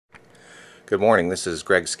Good morning, this is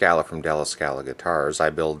Greg Scala from Scala Guitars. I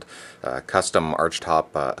build custom archtop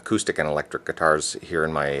acoustic and electric guitars here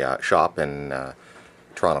in my shop in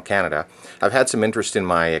Toronto, Canada. I've had some interest in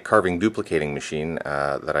my carving duplicating machine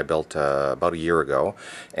that I built about a year ago,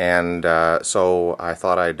 and so I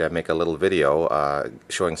thought I'd make a little video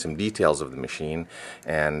showing some details of the machine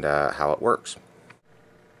and how it works.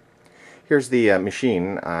 Here's the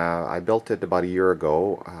machine. I built it about a year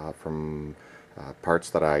ago from parts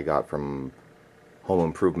that I got from home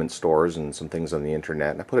improvement stores and some things on the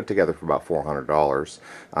internet, and I put it together for about $400.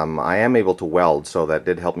 I am able to weld, so that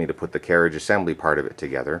did help me to put the carriage assembly part of it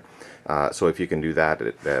together. So if you can do that,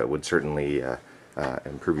 it would certainly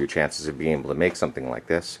improve your chances of being able to make something like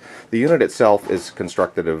this. The unit itself is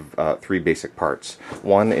constructed of three basic parts.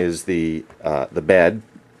 One is the bed,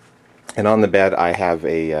 and on the bed I have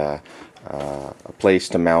a place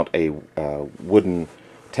to mount a wooden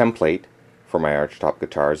template for my archtop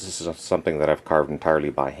guitars. This is something that I've carved entirely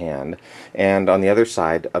by hand. And on the other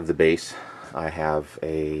side of the base I have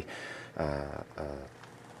a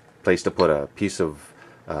place to put a piece of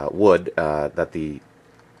wood that the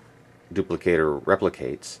Duplicator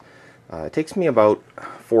replicates. It takes me about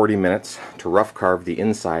 40 minutes to rough carve the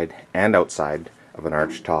inside and outside of an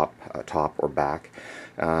archtop, top or back,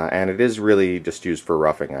 and it is really just used for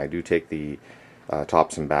roughing. I do take the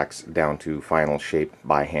tops and backs down to final shape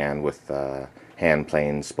by hand with hand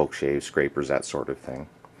planes, spoke shaves, scrapers, that sort of thing.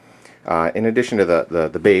 In addition to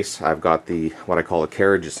the base, I've got what I call a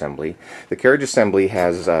carriage assembly. The carriage assembly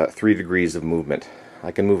has 3 degrees of movement.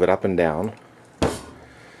 I can move it up and down.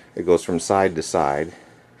 It goes from side to side,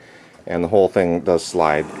 and the whole thing does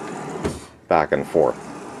slide back and forth.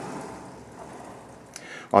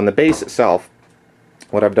 On the base itself,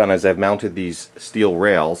 what I've done is I've mounted these steel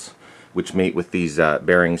rails which mate with these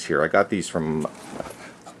bearings here. I got these from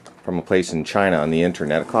a place in China on the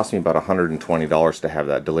internet. It cost me about $120 to have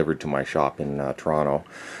that delivered to my shop in Toronto.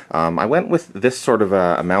 I went with this sort of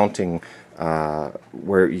a mounting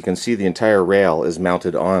where you can see the entire rail is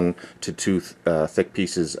mounted on to 2 thick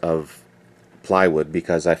pieces of plywood,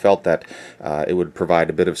 because I felt that it would provide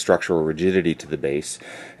a bit of structural rigidity to the base,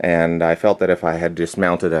 and I felt that if I had just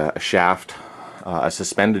mounted a shaft, a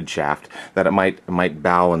suspended shaft, that it might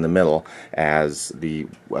bow in the middle as the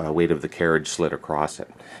weight of the carriage slid across it.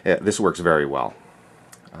 This works very well.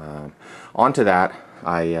 Onto that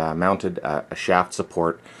I mounted a shaft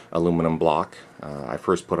support aluminum block. I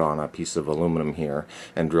first put on a piece of aluminum here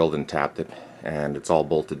and drilled and tapped it, and it's all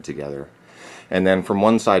bolted together. And then from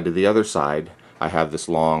one side to the other side I have this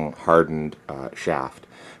long hardened shaft,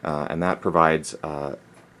 and that provides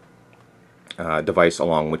device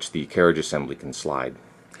along which the carriage assembly can slide.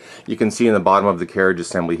 You can see in the bottom of the carriage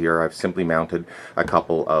assembly here I've simply mounted a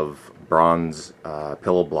couple of bronze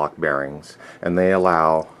pillow block bearings, and they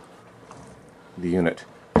allow the unit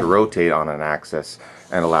to rotate on an axis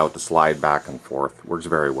and allow it to slide back and forth. Works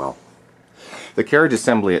very well. The carriage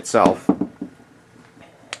assembly itself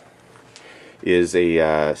is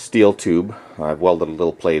a steel tube. I've welded a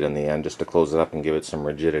little plate in the end just to close it up and give it some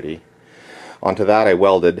rigidity. Onto that I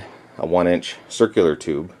welded a 1-inch circular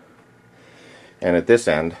tube, and at this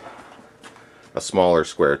end a smaller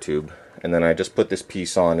square tube, and then I just put this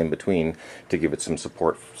piece on in between to give it some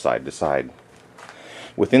support side to side.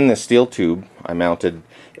 Within this steel tube I mounted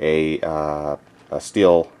a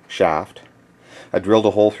steel shaft. I drilled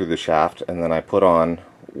a hole through the shaft, and then I put on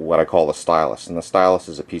what I call a stylus, and the stylus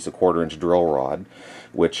is a piece of 1/4-inch drill rod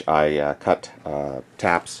which I cut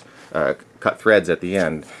threads at the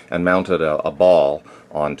end and mounted a ball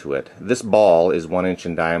onto it. This ball is 1 inch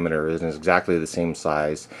in diameter and is exactly the same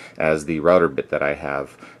size as the router bit that I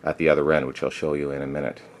have at the other end, which I'll show you in a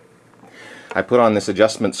minute. I put on this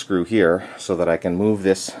adjustment screw here so that I can move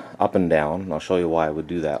this up and down, and I'll show you why I would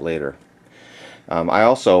do that later. I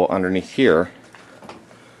also, underneath here,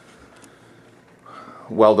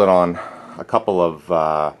 welded on a couple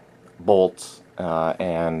of bolts,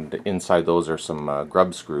 and inside those are some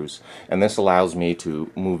grub screws, and this allows me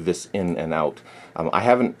to move this in and out. I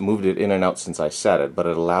haven't moved it in and out since I set it, but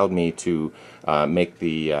it allowed me to make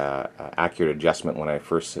the accurate adjustment when I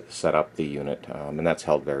first set up the unit, and that's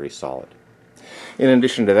held very solid. In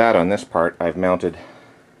addition to that, on this part I've mounted,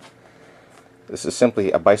 this is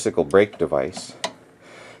simply a bicycle brake device,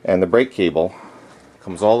 and the brake cable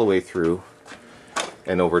comes all the way through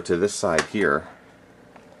and over to this side here,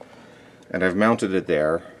 and I've mounted it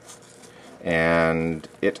there, and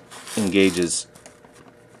it engages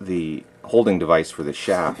the holding device for the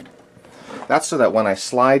shaft. That's so that when I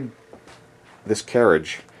slide this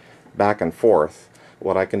carriage back and forth,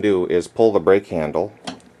 what I can do is pull the brake handle.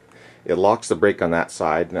 It locks the brake on that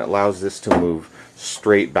side, and it allows this to move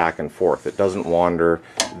straight back and forth. It doesn't wander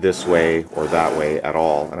this way or that way at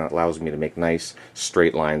all, and it allows me to make nice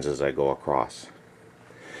straight lines as I go across.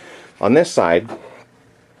 On this side,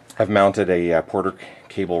 I've mounted a Porter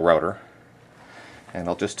cable router, and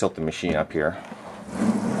I'll just tilt the machine up here.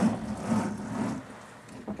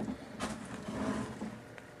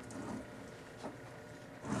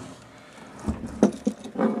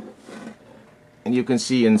 And you can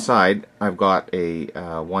see inside I've got a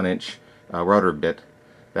 1-inch router bit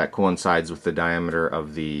that coincides with the diameter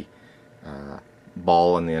of the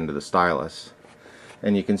ball on the end of the stylus.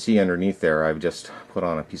 And you can see underneath there I've just put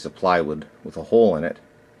on a piece of plywood with a hole in it.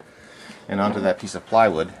 And onto that piece of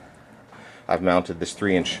plywood I've mounted this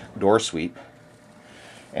 3-inch door sweep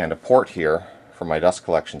and a port here for my dust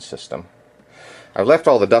collection system. I've left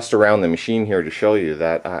all the dust around the machine here to show you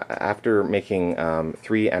that after making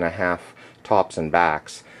 3.5 tops and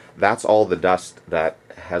backs, that's all the dust that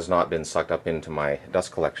has not been sucked up into my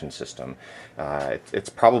dust collection system. It's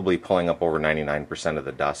probably pulling up over 99% of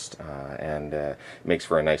the dust, and makes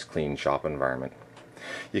for a nice clean shop environment.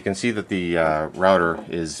 You can see that the router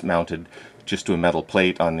is mounted just to a metal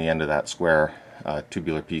plate on the end of that square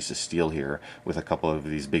tubular piece of steel here, with a couple of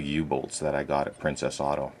these big U-bolts that I got at Princess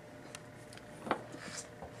Auto.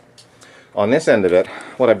 On this end of it,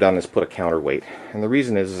 what I've done is put a counterweight, and the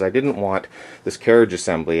reason is I didn't want this carriage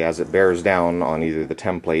assembly, as it bears down on either the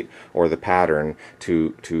template or the pattern,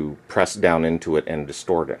 to press down into it and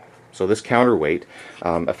distort it. So this counterweight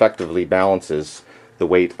effectively balances the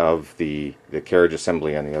weight of the carriage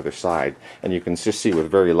assembly on the other side, and you can just see with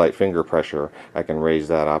very light finger pressure I can raise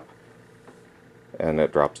that up and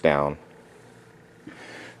it drops down.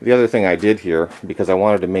 The other thing I did here, because I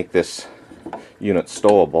wanted to make this unit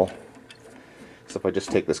stowable, so if I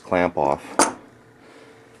just take this clamp off,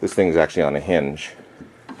 this thing is actually on a hinge,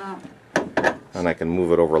 and I can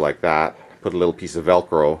move it over like that, put a little piece of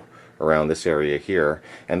Velcro around this area here,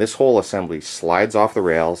 and this whole assembly slides off the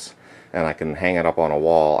rails, and I can hang it up on a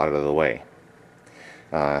wall out of the way.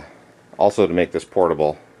 Also, to make this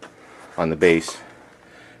portable, on the base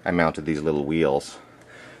I mounted these little wheels,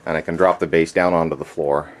 and I can drop the base down onto the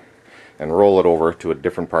floor and roll it over to a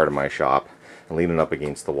different part of my shop and lean it up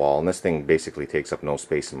against the wall, and this thing basically takes up no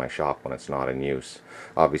space in my shop when it's not in use.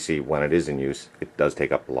 Obviously when it is in use, it does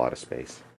take up a lot of space.